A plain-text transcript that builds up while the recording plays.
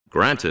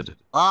Granted.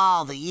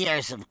 All the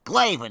years of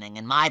glavening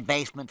in my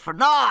basement for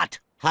naught.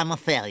 I'm a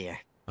failure.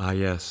 Ah,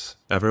 yes.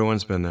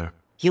 Everyone's been there.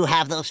 You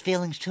have those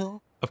feelings,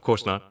 too? Of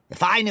course not.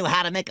 If I knew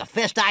how to make a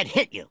fist, I'd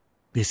hit you.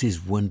 This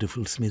is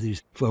wonderful,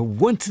 Smithers. For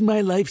once in my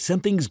life,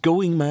 something's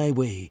going my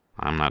way.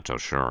 I'm not so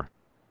sure.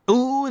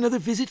 Oh, another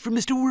visit from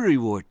Mr.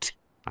 Worrywart.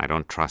 I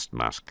don't trust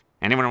Musk.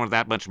 Anyone with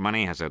that much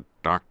money has a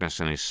darkness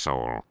in his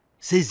soul.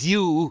 Says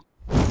you.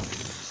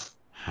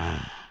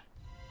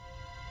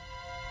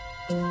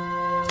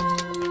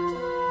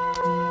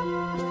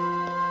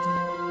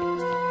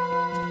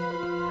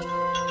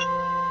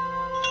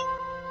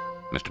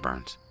 Mr.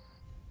 Burns.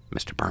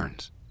 Mr.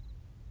 Burns.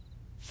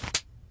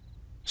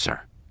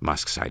 Sir,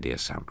 Musk's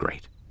ideas sound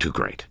great. Too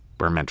great.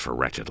 We're meant for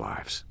wretched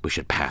lives. We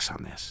should pass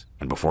on this.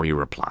 And before you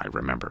reply,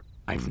 remember,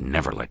 I've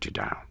never let you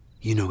down.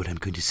 You know what I'm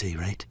going to say,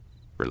 right?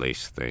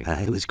 Release the...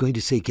 I was going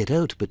to say get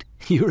out, but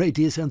your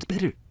idea sounds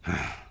better.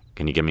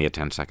 Can you give me a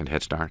 10-second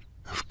head start?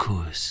 Of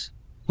course.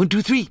 1,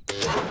 2, 3.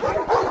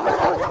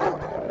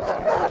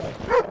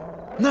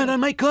 Not on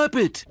my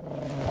carpet!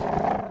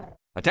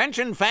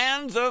 Attention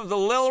fans of the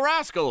Lil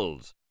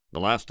Rascals! The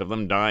last of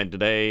them died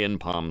today in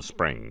Palm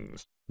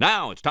Springs.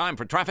 Now it's time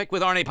for Traffic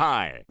with Arnie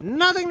Pie.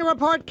 Nothing to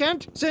report,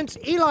 Kent. Since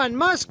Elon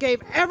Musk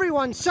gave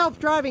everyone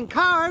self-driving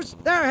cars,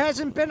 there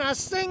hasn't been a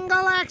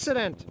single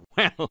accident.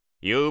 Well,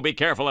 you be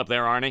careful up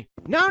there, Arnie.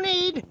 No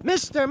need.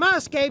 Mr.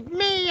 Musk gave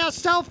me a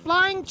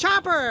self-flying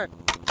chopper.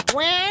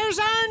 Where's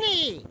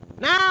Arnie?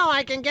 Now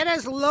I can get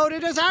as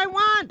loaded as I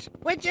want,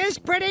 which is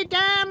pretty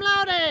damn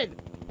loaded.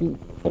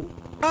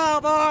 Oh,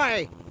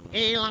 boy.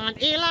 Elon,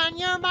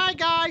 you're my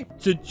guy.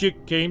 Since you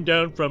came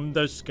down from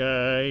the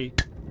sky.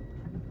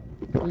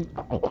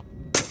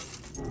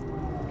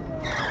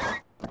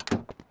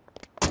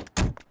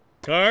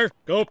 Car,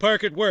 go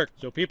park at work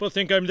so people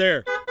think I'm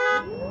there.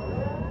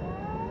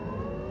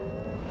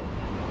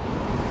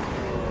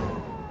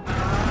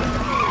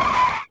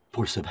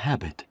 Force of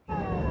habit.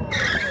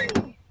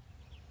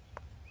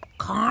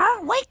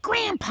 Car, wake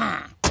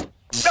Grandpa.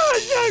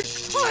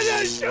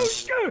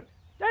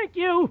 Thank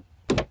you.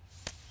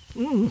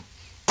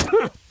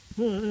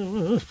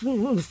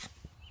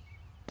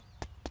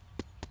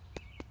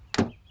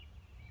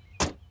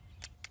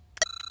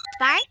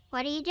 Bart,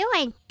 what are you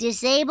doing?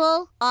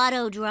 Disable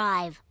auto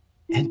drive.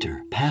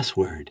 Enter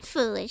password.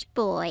 Foolish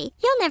boy.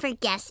 You'll never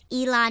guess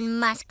Elon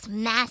Musk's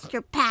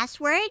master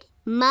password.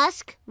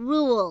 Musk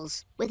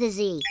rules with a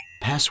Z.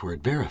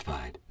 Password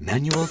verified.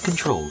 Manual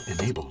control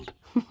enabled.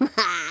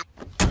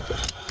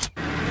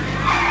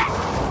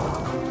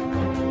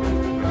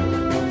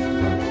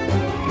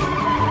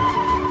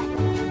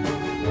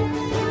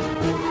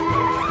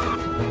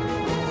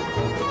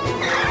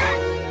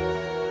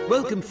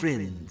 Welcome,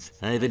 friends.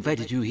 I've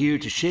invited you here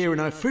to share in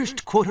our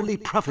first quarterly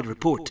profit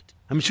report.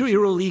 I'm sure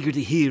you're all eager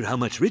to hear how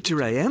much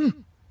richer I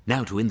am.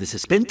 Now to end the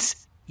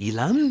suspense,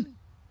 Elon?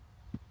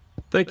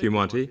 Thank you,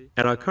 Monty.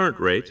 At our current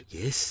rate,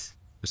 Yes?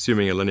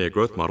 assuming a linear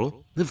growth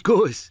model, Of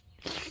course.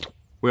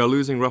 we are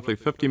losing roughly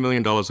 $50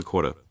 million a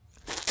quarter.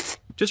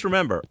 Just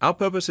remember, our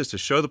purpose is to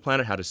show the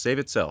planet how to save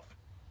itself.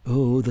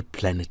 Oh, the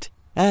planet.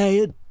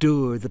 I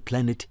adore the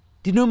planet.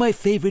 Do you know my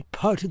favorite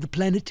part of the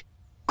planet?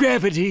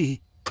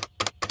 Gravity!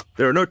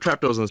 There are no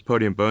trapdoors on this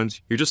podium,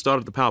 Bones. You just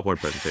started the PowerPoint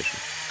presentation.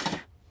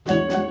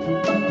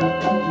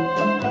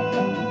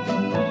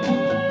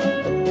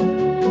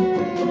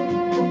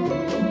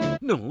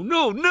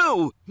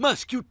 No!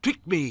 Musk, you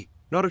tricked me!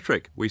 Not a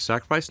trick. We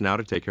sacrifice now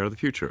to take care of the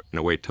future, in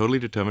a way totally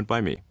determined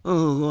by me.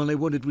 Oh, all I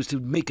wanted was to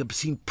make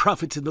obscene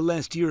profits in the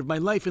last year of my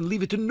life and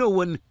leave it to no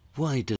one. Why does